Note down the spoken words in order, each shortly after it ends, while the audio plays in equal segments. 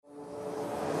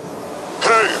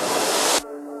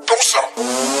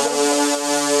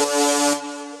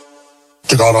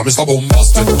Llegada Mr.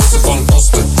 Bombastic, this is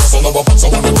fantastic. This all about so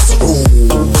when it's a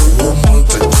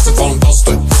romantic, this is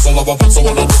fantastic. This all about so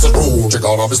when it's a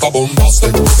Llegada Mr.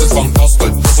 Bombastic, this is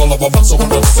fantastic. This all about so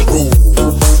when it's a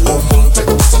romantic,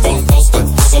 this is fantastic.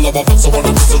 This all about so when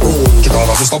it's a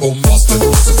Llegada Mr. Bombastic,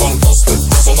 this is fantastic.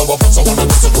 This all about so when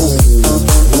it's a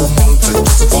romantic,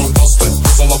 this is fantastic.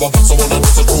 This all about so when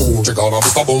it's a Llegada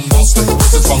Mr. Bombastic,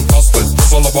 this is fantastic.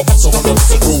 This all about so when it's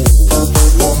a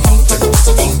romantic, this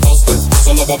is fantastic. This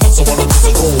all about so when it's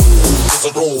a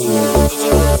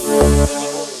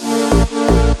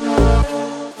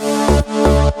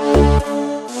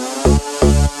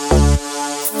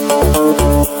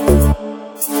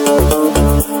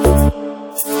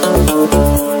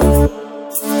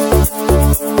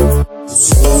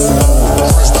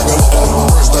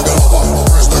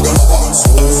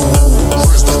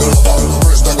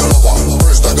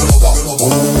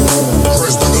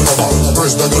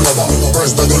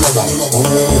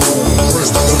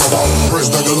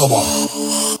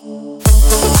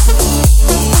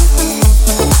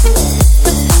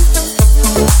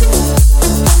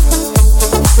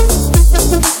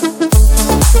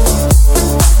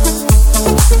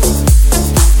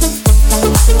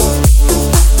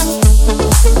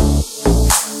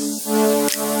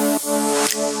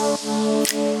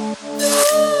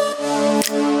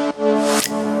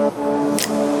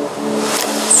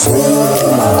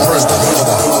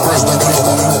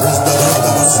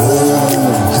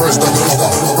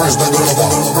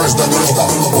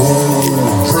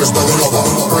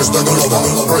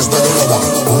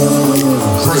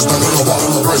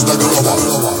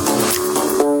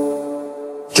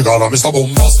Llegada Mr.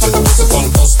 Bombastic, this is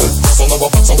fantastic. This all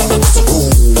about so when it's a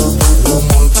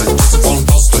romantic, this is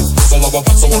fantastic. This all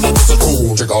about so when it's a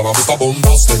Llegada Mr.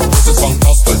 Bombastic, this is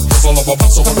fantastic. This all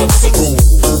about so when it's a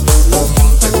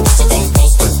romantic, this is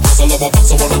fantastic. This all about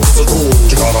so when it's a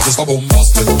Llegada Mr.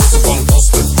 Bombastic, this is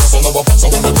fantastic. This all about so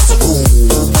when it's a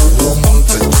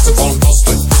romantic, this is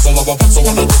fantastic. This all about so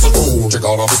when it's a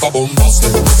Llegada Mr.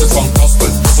 Bombastic, this is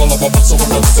fantastic. This all about so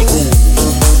when it's a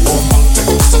romantic,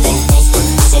 this is fantastic.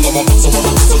 This all about so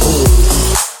when it's a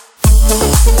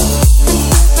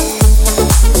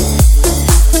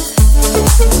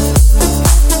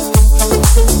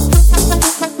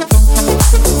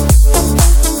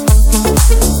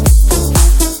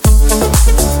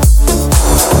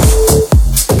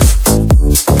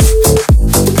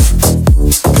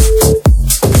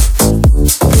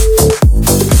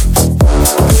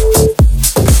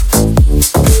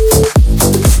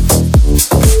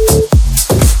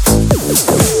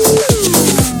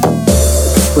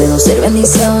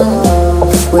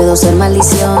puedo ser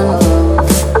maldición.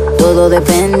 Todo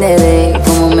depende de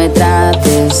cómo me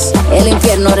trates. El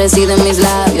infierno reside en mis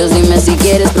labios, dime si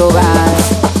quieres probar.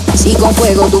 Si con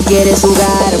fuego tú quieres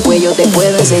jugar, pues yo te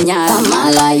puedo enseñar.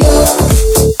 Amala yo,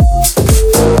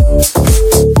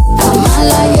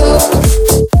 amala yo,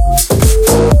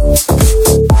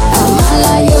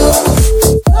 amala yo,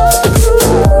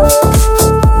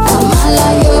 amala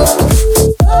yo.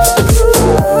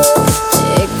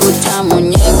 Escucha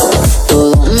muñeco,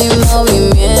 todo mi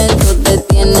movimiento te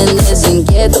tienen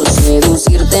desinquieto.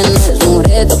 Seducirte no es un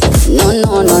reto, no,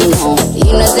 no, no, no. Y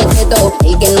no es secreto,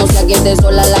 el que no se aquiete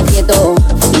sola la quieto.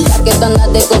 Ya que tú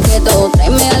andas de coqueto,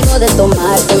 tráeme algo de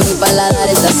tomar, que mi paladar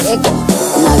está seco.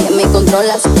 Nadie me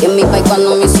controla, soy que en mi país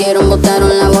cuando me hicieron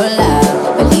botaron la bola.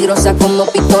 Peligrosa como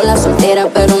pistola, soltera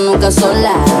pero nunca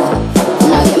sola.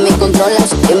 Nadie me controla,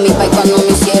 soy que en mi país cuando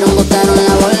me hicieron botaron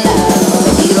la bola.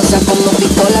 Peligrosa como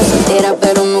pistola, soltera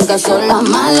pero nunca sola.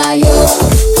 Amala yo,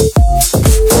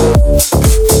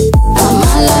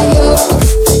 amala yo,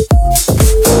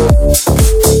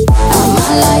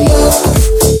 amala yo,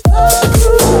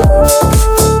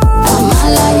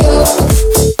 amala yo.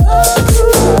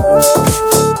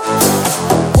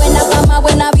 Buena fama,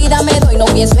 buena vida me doy. No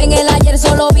pienso en el ayer,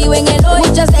 solo vivo en el hoy.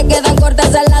 Muchas se quedan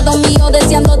cortas al lado mío,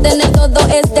 deseando tener todo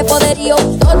este poderío.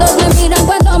 Todos me miran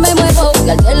cuando me muevo,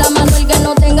 que alce la mano el que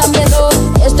no tenga miedo.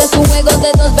 Esto es un juego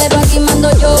de dos, pero aquí mando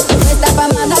yo. No está pa'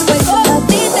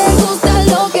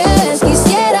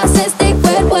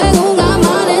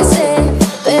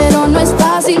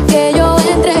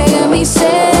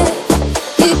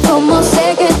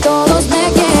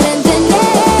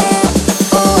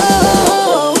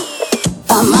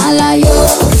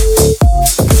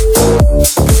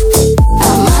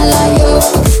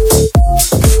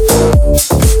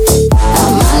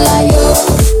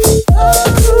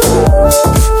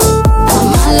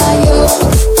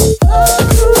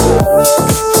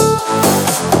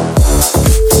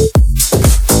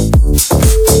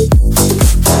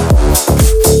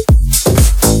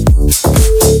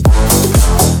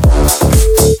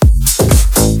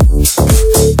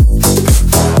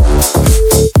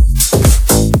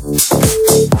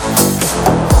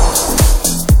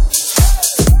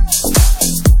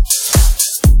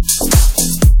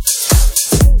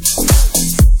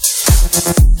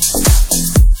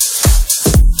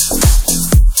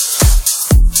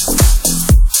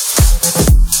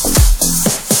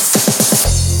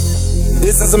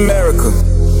 is America.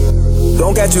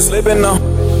 Don't catch you slipping now.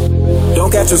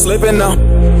 Don't catch you slipping now.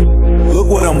 Look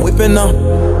what I'm whipping now.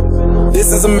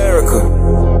 This is America.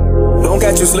 Don't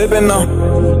catch you slipping now.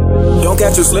 Don't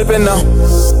catch you slipping now.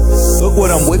 Look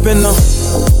what I'm whipping now.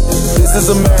 This is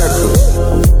America.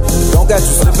 Don't catch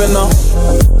you slipping now.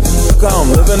 Look how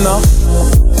I'm living now.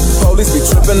 Police be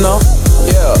tripping now.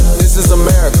 Yeah, this is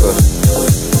America.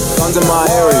 Guns in my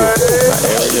area.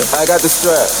 I got the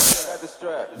strap.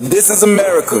 This is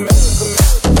America.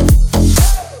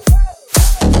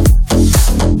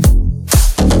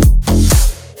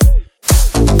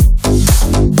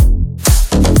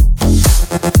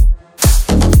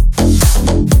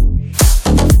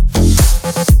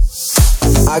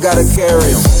 I gotta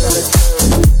carry 'em.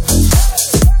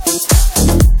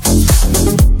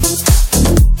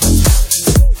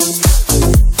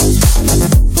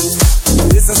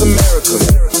 This is America.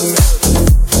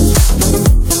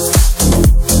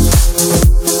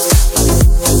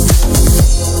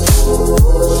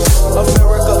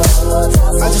 America.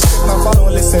 I just picked my follow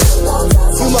and listen.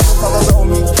 You motherfuckers owe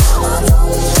me.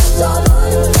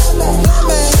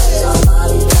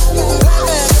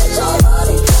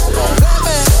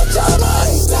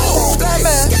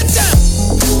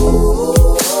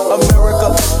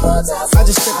 I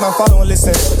just check my follow and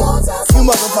listen. You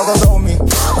motherfuckers owe me.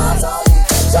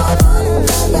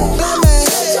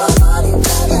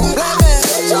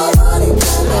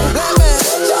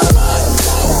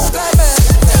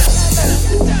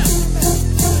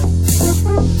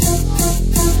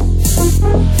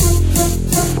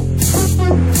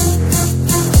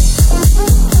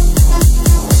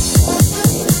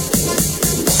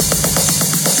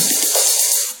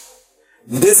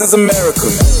 This is America.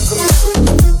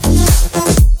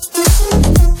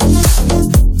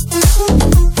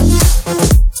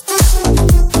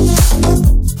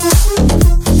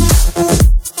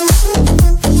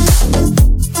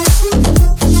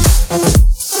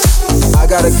 I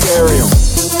gotta carry 'em.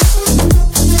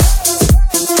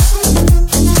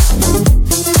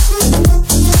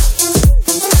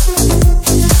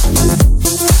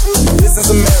 This is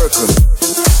America.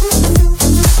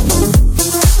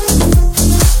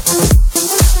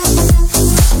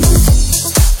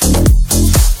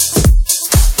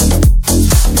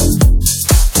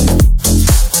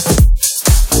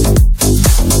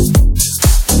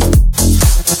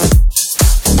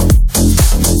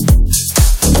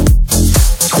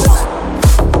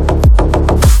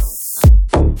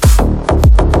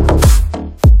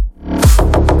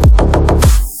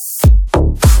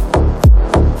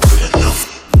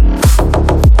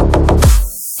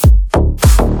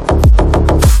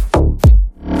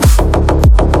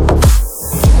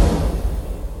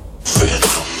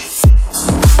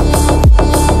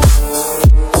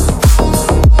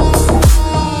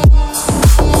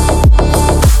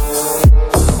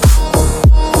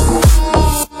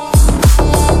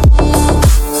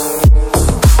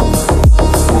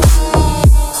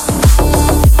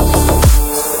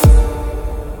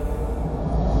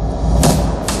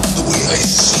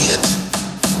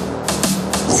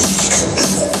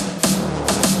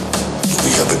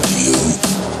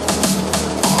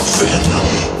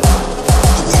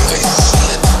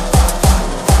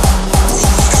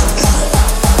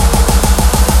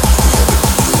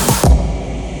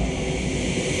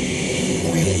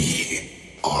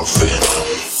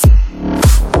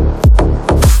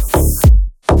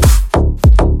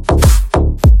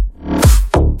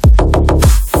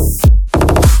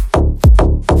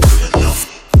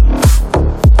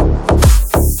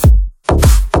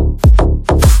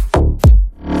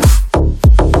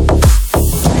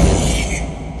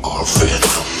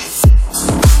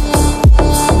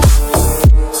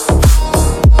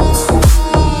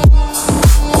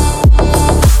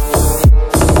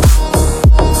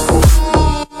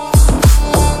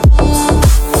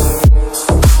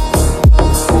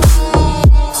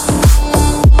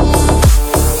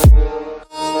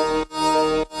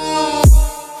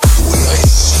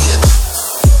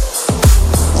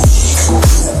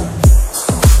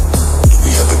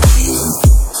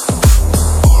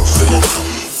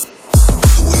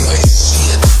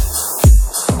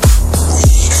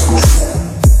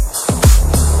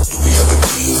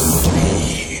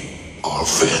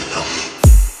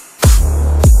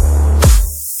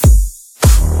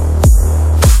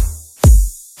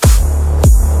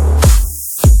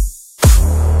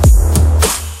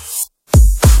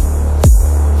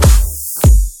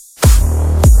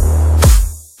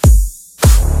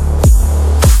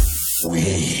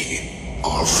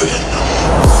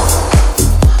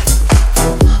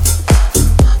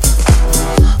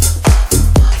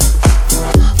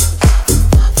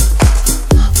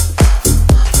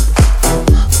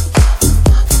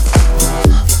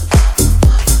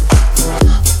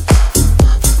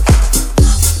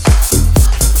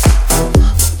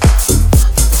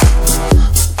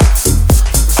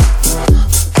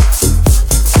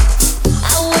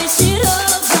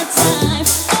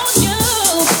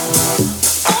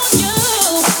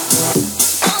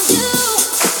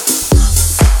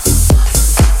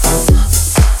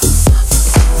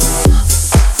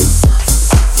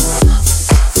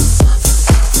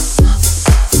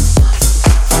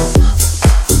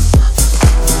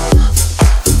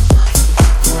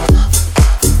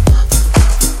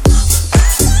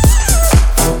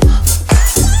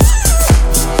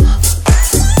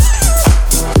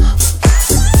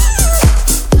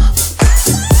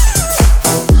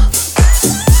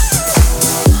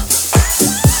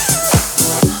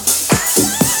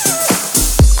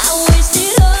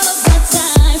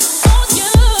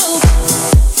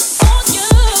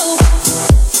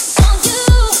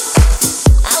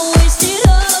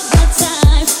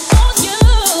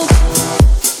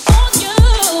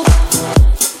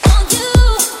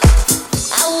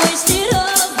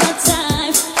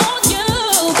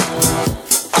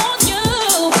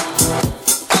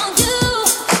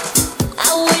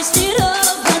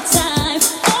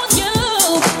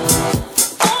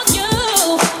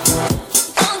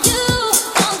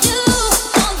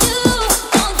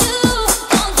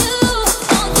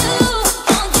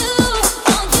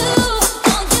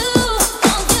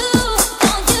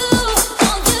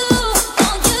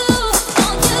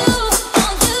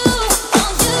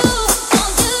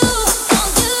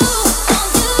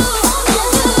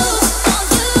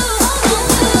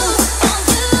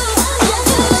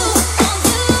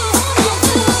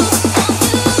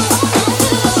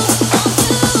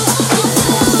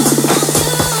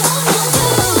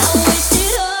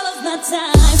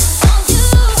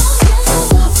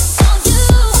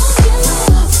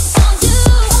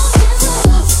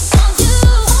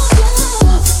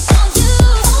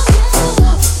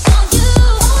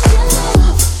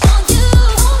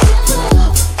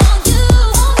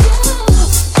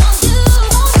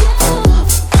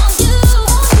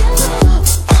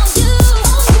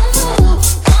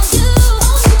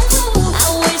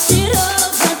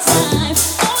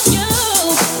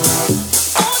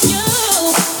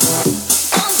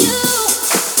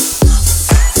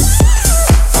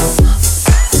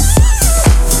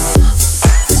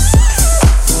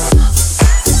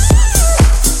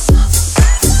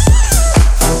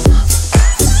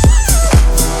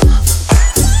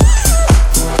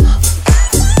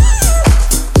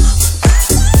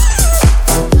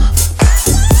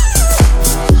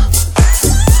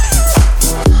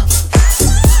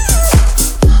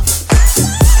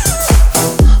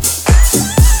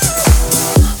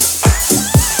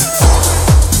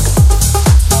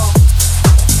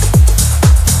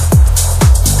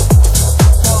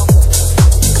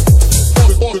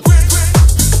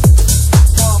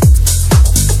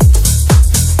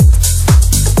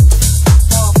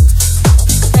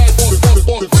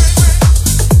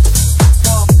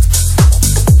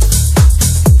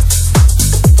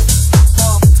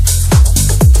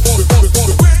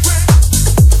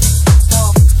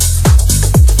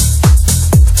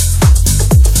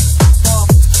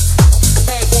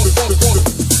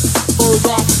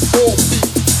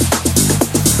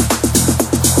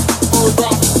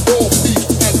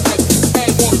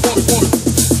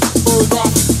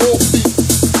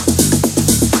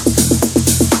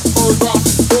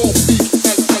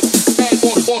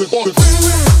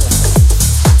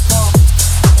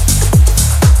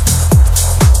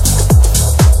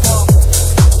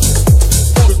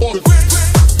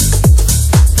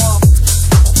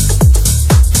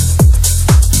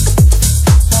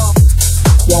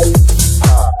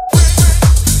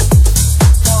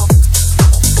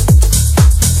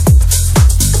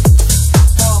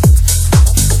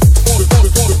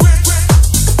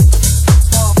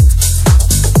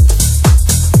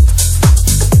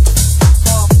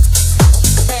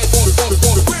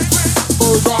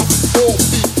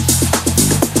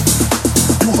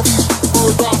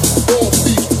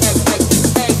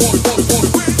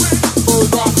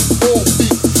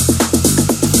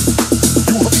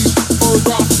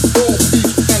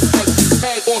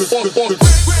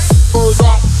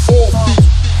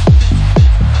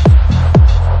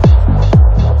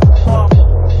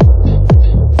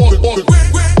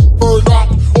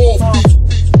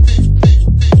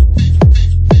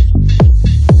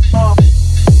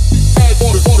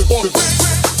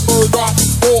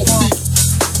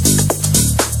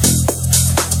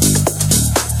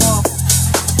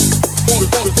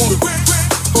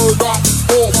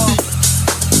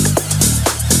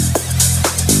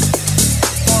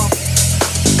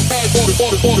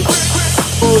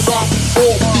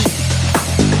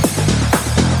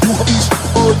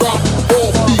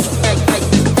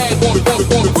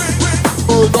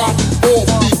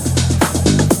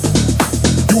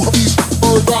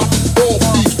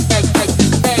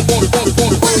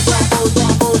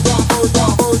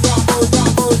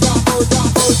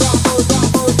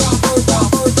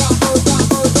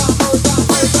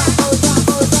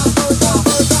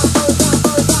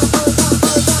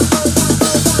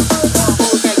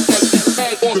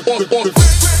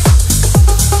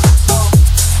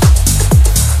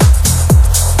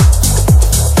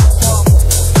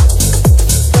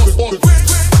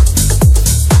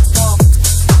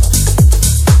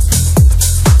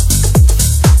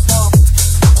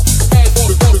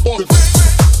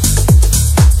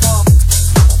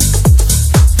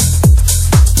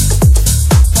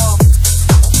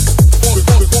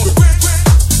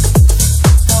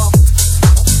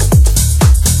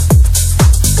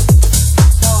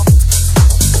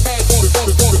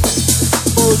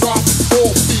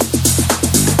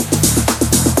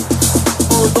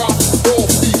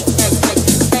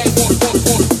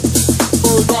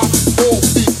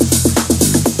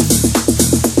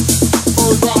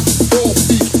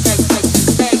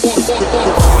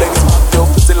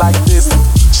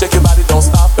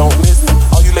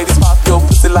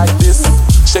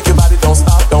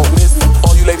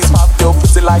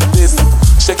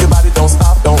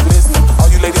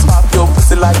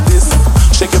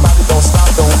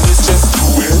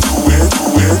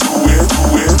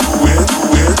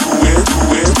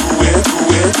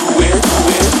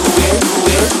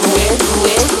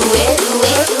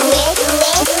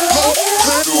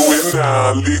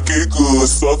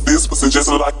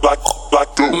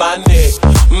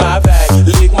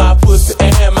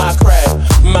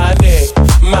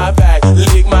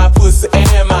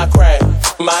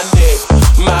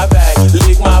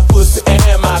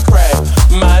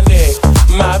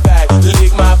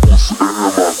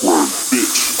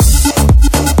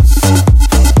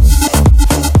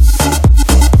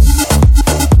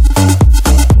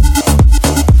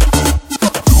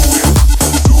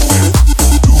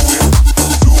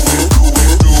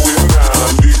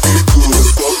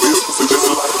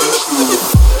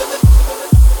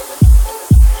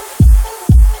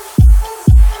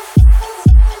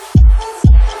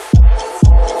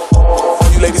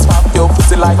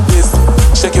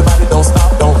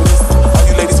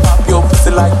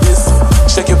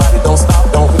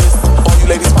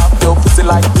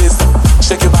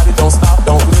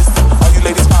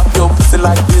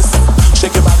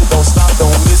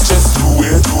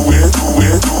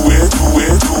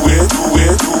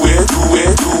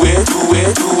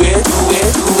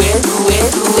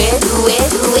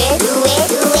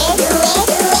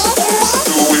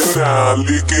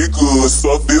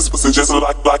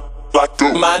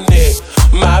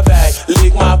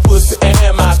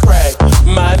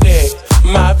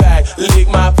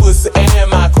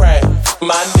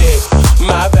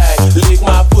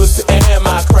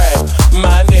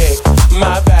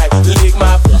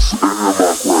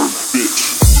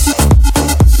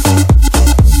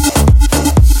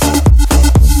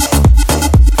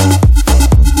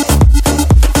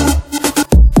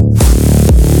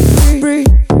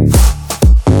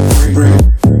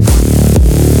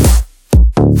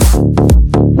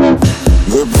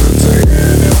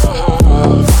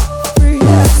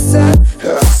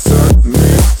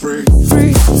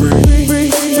 Free.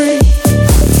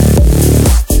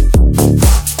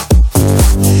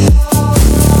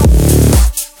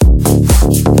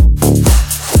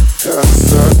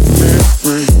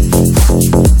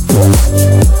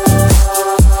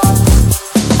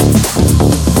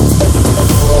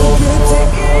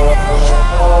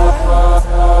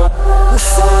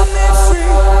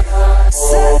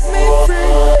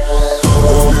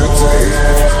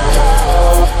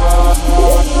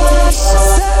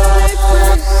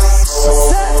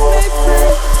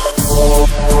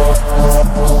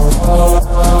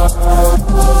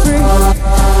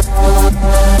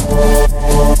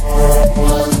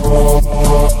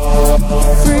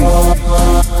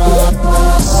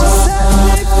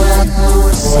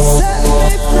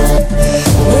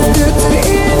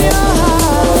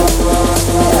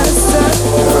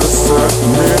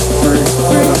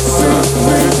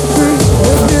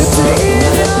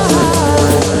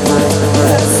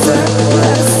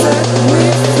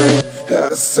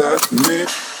 set me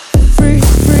free,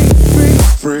 free, free,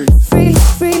 free, free,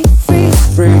 free, free, free,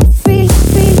 free,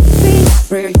 free,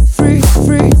 free, free,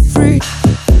 free, free.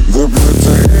 the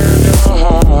beauty in your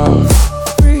heart.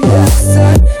 Free,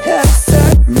 set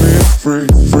Me free,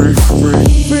 free, free,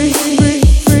 free, free,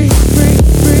 free, free, free, free,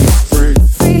 free,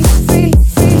 free, free,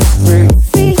 free. free,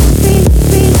 free,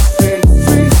 free,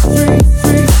 free, free,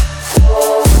 free,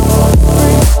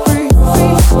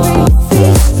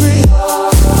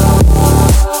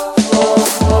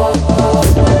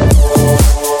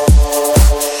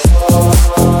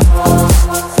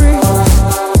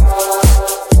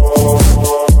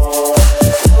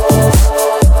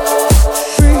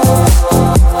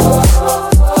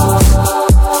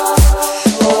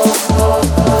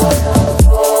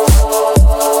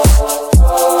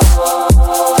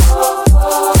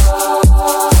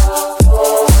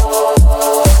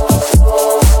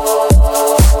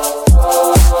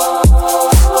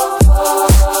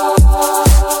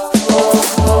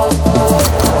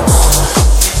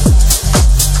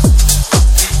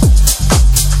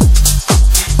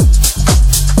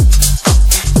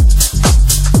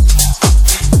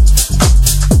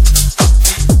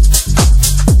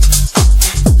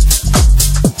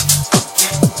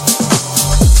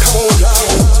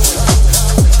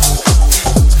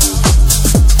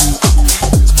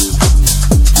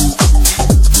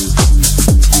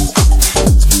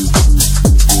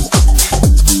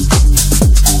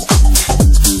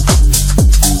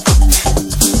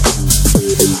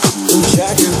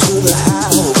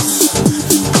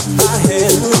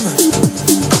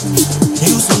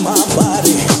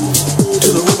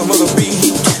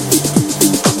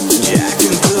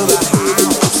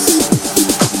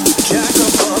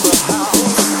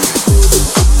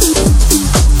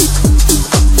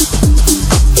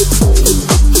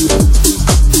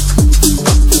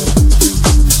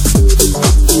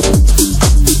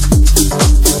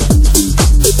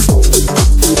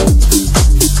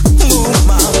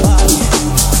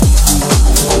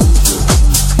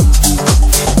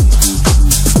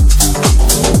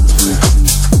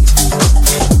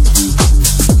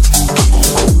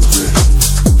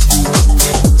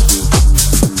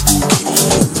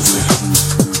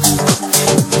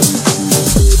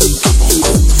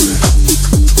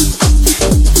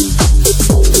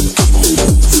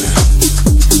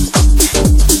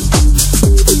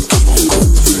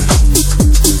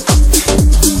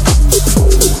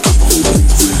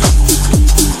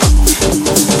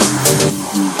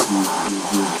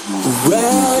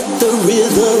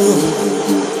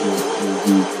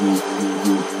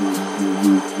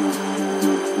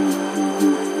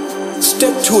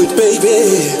 Step to it, baby.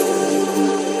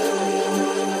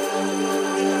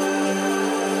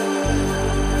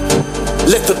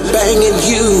 Let the bang in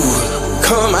you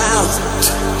come out.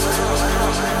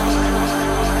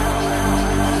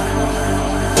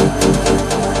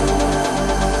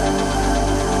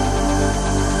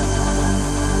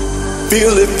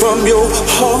 Feel it from your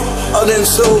heart and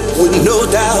soul with no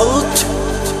doubt.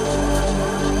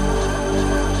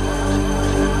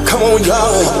 Come on,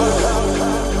 y'all.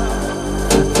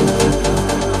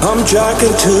 I'm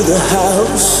jogging to the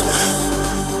house,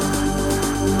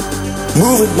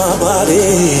 moving my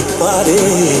body, body,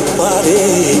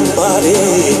 body, body,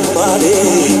 body,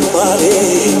 body,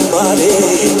 body,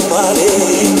 body,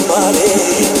 body, body,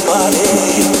 body,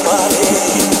 body,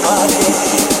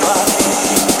 body,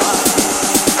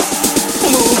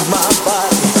 move my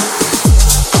body.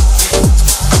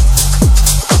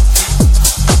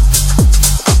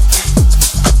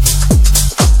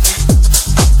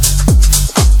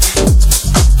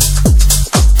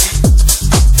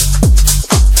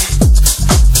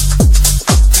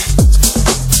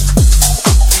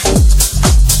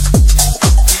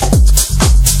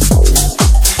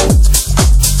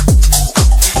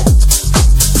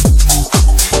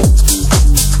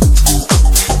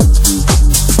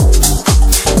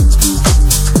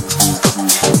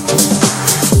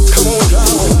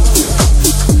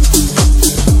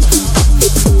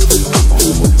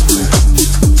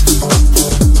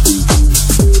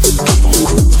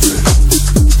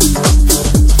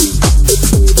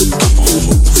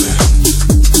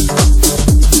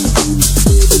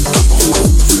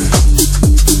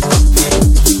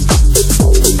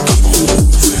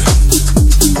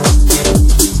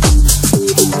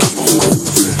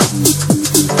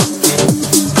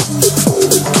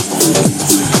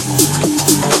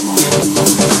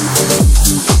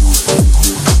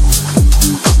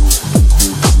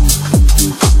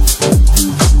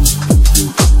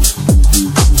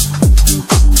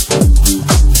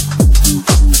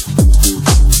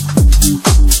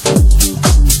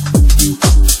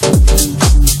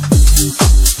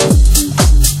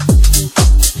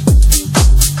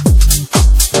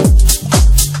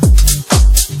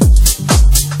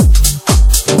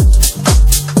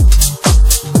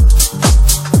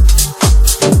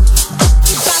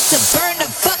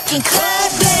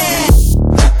 club down.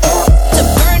 To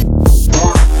burn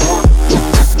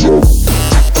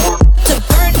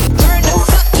the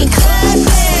fucking club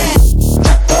down.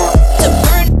 To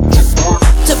burn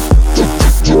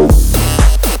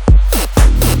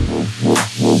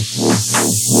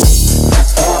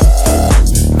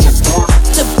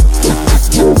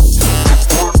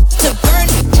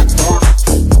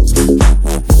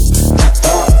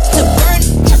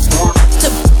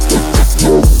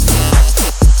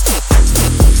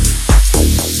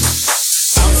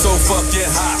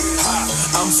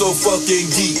fucking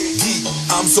geek.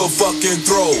 I'm so fucking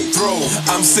throw.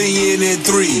 I'm seeing in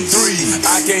threes.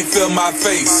 I can't feel my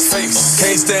face.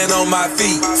 Can't stand on my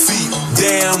feet.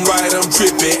 Damn right I'm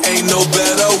tripping. Ain't no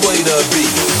better way to be.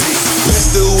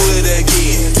 Let's do it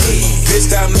again.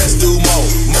 This time let's do more.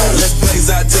 Let's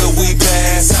blaze out till we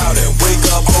pass out and wake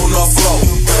up on the floor.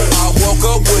 I woke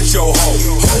up with your hoe.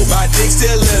 My dick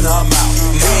still in her mouth.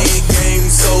 Head game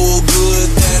so good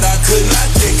that I could not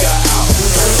take her out.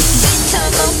 Bitch,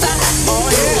 I'm on fire. Oh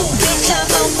yeah. Bitch, I'm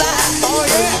on fire. Oh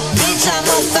yeah. Bitch, I'm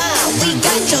on fire. We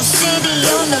got your city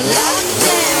on the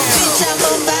lockdown. Bitch, I'm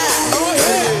on fire. Oh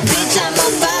yeah. Bitch, I'm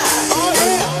on fire. Oh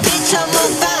yeah. Bitch, I'm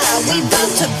on fire. We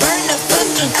bout to burn the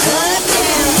fucking club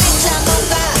down. Bitch, I'm on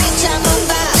fire. Bitch, I'm on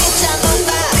fire. Bitch, I'm on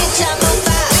fire. Bitch, I'm on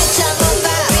fire. Bitch, I'm on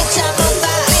fire. Bitch, I'm on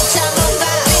fire. Bitch, I'm on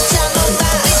fire. Bitch, I'm on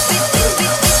fire.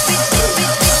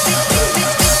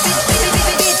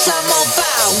 Bitch, I'm on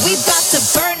fire. We bout to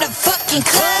burn the fucking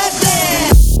club down.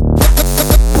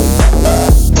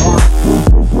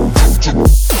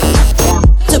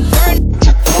 To burn. To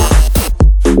burn.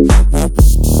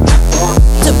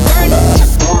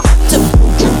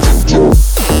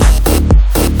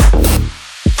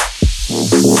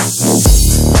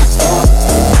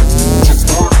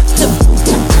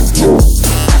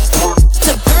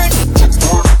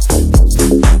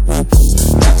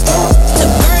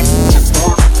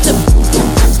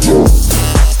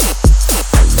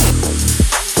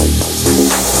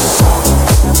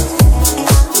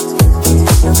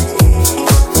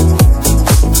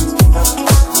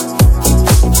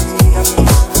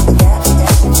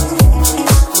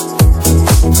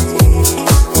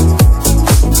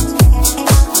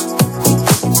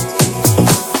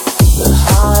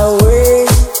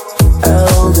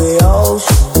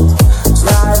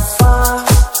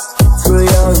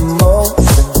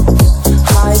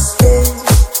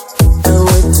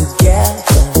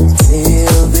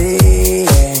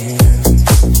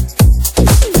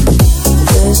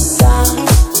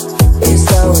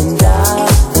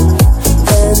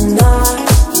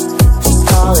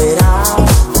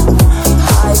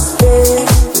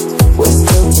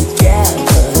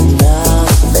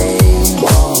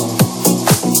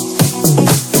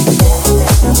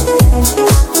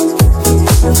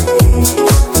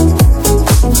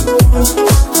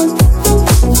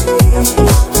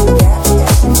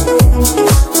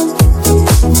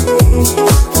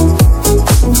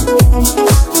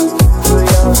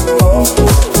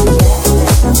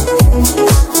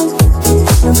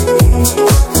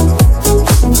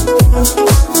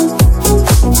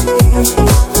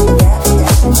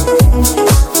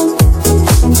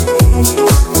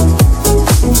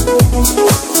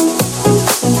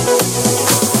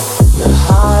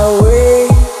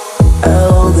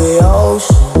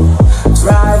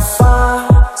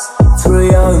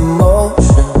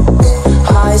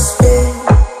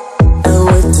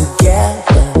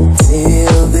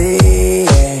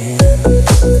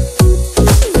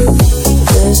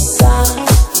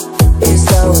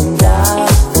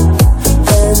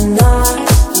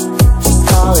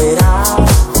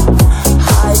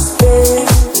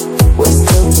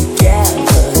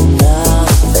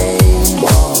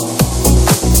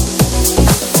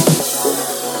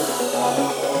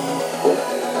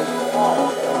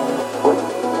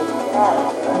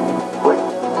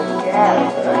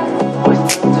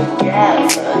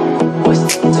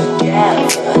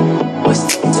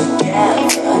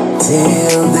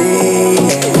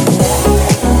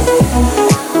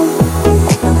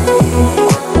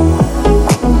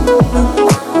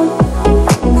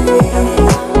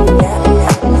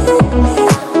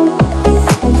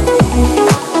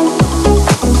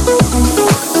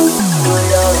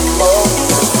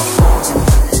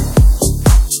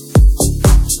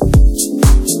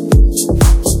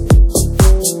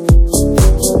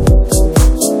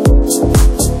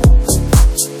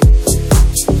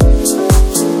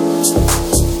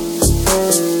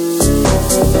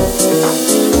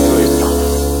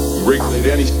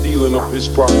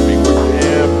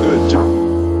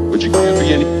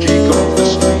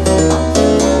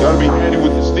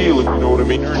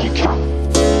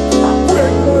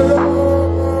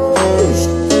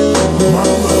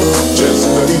 Just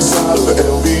the east side of the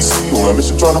LBC. On a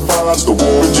mission trying to find the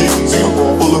Warren G's. In a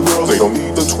bar full of girls, they don't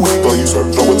need the tweak. All you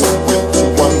search on what's up with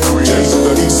 213. Just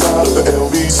the east side of the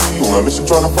LBC. On a mission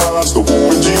trying to find the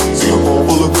Warren G's. In a bar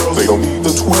full of girls, they don't need the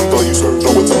tweak. All you search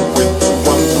on what's up with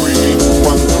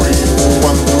 213. 213.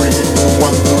 213.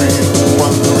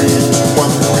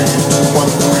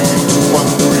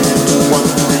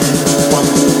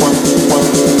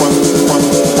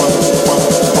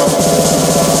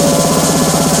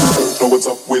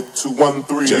 213.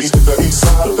 213. Just hit the east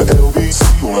side of the LBC.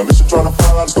 On a mission trying to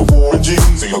find the Warren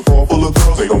G's. In a car full of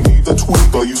girls, they don't need the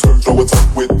tweak. All you search on what's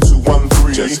up with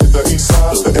 213. Just hit the east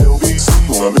side of the LBC.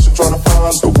 On a mission trying to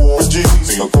find the Warren G's.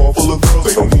 In a car full of girls,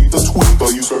 they don't need the tweak.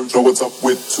 All you search on what's up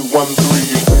with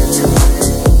 213.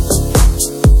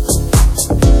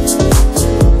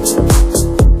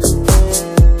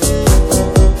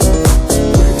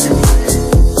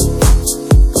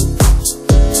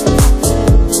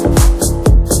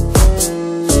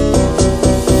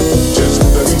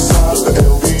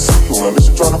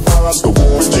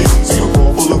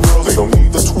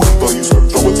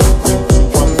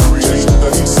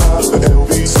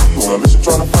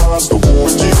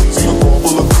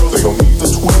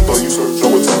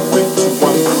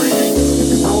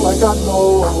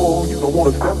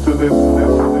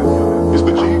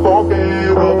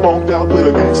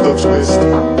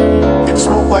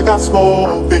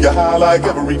 Like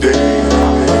every day.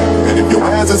 And if your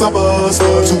ass is a buster,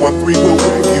 213 will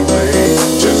break you late.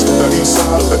 Just the east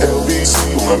side of the LBC.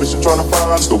 On a mission trying to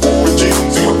find the Warren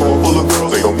G's. In a car full of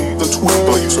girls, they don't need the tweak.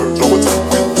 All you search on what's up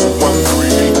with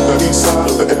 213. The east side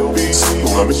of the LBC.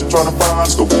 On a mission trying to find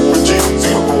the Warren G's.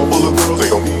 In a car full of girls, they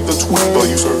don't need the tweak. All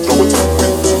you search on what's up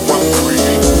with 213.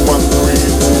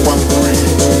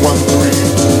 213.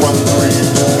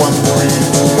 213.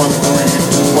 213.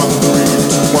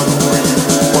 213.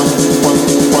 213.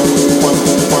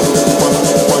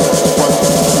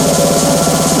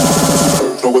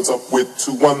 213. 213. What's up with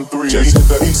 213? Just hit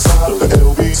the east side of the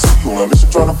LBC. On a mission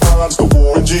trying to find the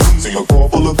Warren G's. In a car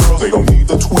full of girls, they don't need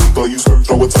the tweak. All you search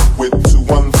on what's up with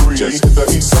 213. Just hit the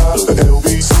east side of the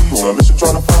LBC. On a mission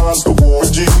trying to find the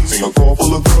Warren G's. In a car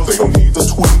full of girls, they don't need the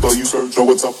tweak. All you search on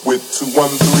what's up with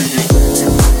 213.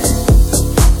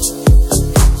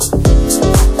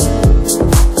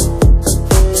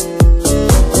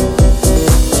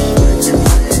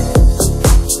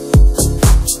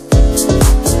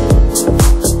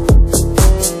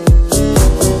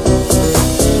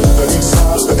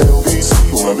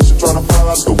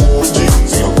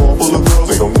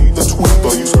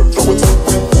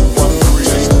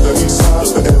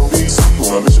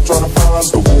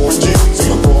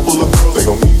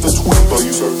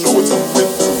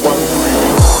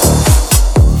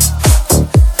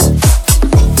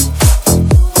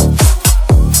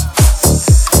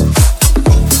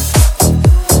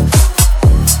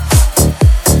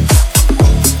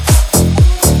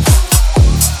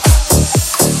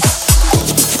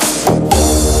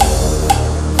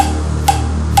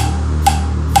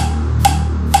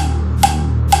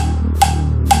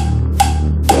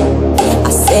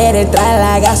 Trae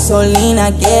la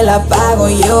gasolina que la pago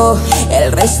yo.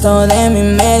 El resto de mi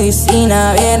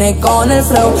medicina viene con el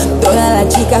flow. Todas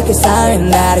las chicas que saben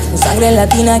dar, con sangre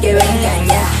latina que vengan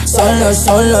ya.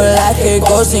 Solo las que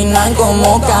cocinan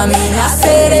como camina.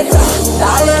 Hacer tra,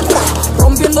 dale tra,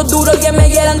 rompiendo duro el que me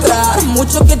quiera entrar.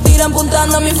 Muchos que tiran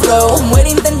apuntando a mi flow, muere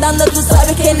intentando, tú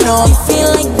sabes que no. You feel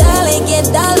like dale, que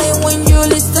dale when you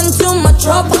listen to my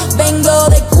drop. Vengo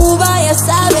de Cuba, ya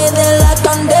sabes de la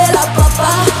candela,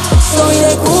 papá. Soy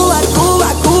de Cuba, Cuba,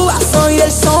 Cuba, soy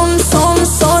del son, son,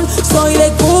 son. Soy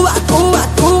de Cuba, Cuba,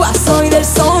 Cuba, soy del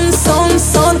son, son,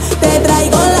 son. Te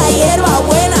traigo la hierba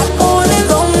buena con el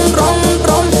ron, ron,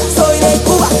 ron. Soy de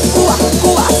Cuba, Cuba,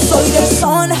 Cuba, soy del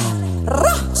son.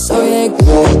 Soy de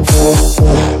Cuba.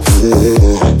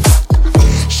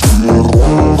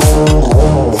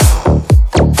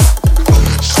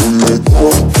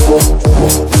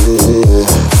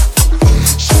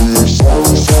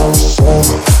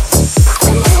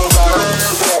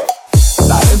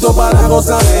 Para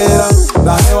gozadera,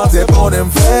 las jevas se ponen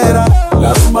fuera.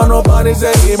 La rumba no para y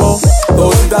seguimos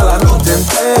todita la noche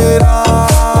entera.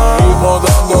 Seguimos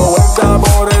dando vueltas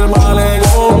por el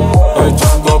malecón,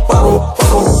 echando paro,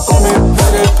 paro con mi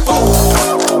reggaetón.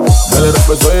 Dale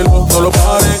rompe el suelo, no lo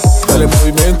pares, dale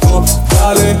movimiento,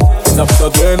 dale. Esa puta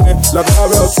tiene la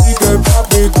clave, así que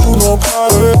papi tú no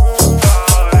pares.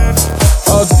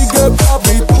 Así que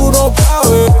papi tú no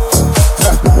pares.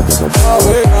 Soy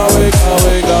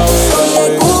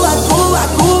de Cuba, Cuba,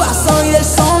 Cuba, soy del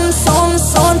son, son,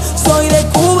 son. Soy de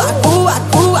Cuba, Cuba,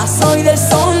 Cuba, soy del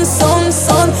son, son.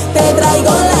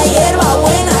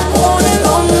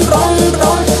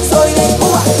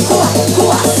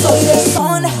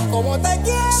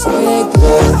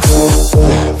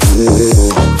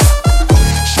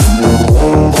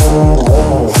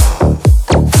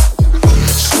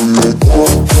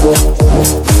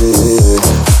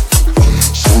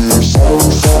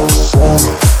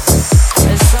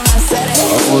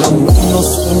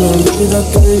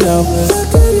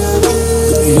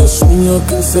 sueño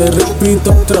que se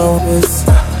repita otra vez.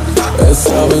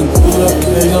 Esa aventura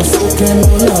que yo sé que no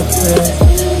la cree.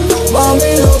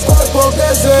 Mami, los cuerpos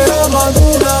que se aman de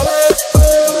una vez.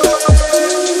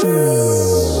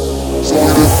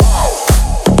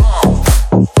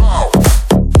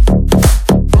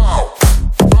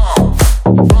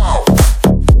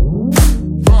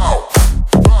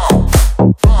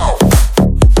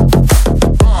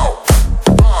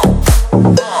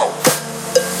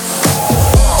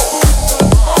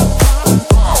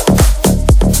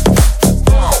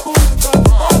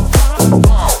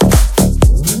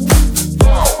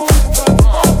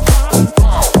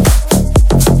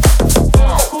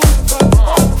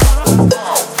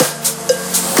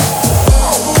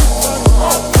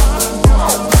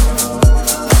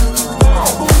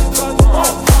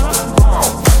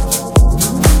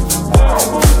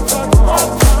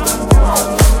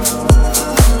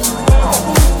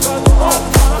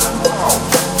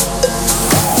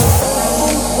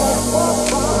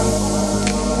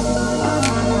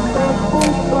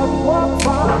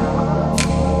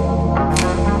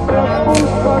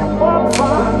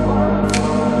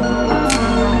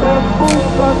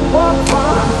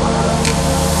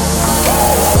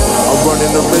 I'm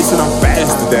running the race and I'm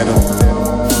faster than them.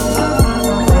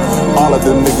 All of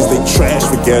them niggas, they trash,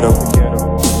 forget them.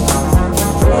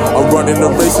 I'm running the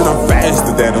race and I'm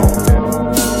faster than them.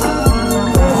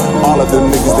 All of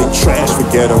them niggas, they trash,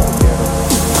 forget them.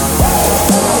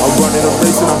 I'm running the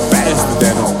race and I'm faster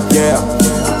than them. Yeah,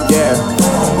 yeah.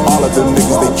 All of them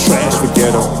niggas, they trash,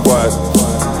 forget them. What?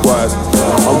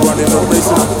 I'm running the race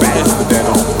and I'm faster than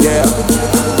them. Yeah,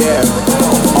 yeah.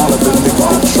 All of them niggas,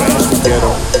 they trash, forget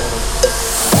them.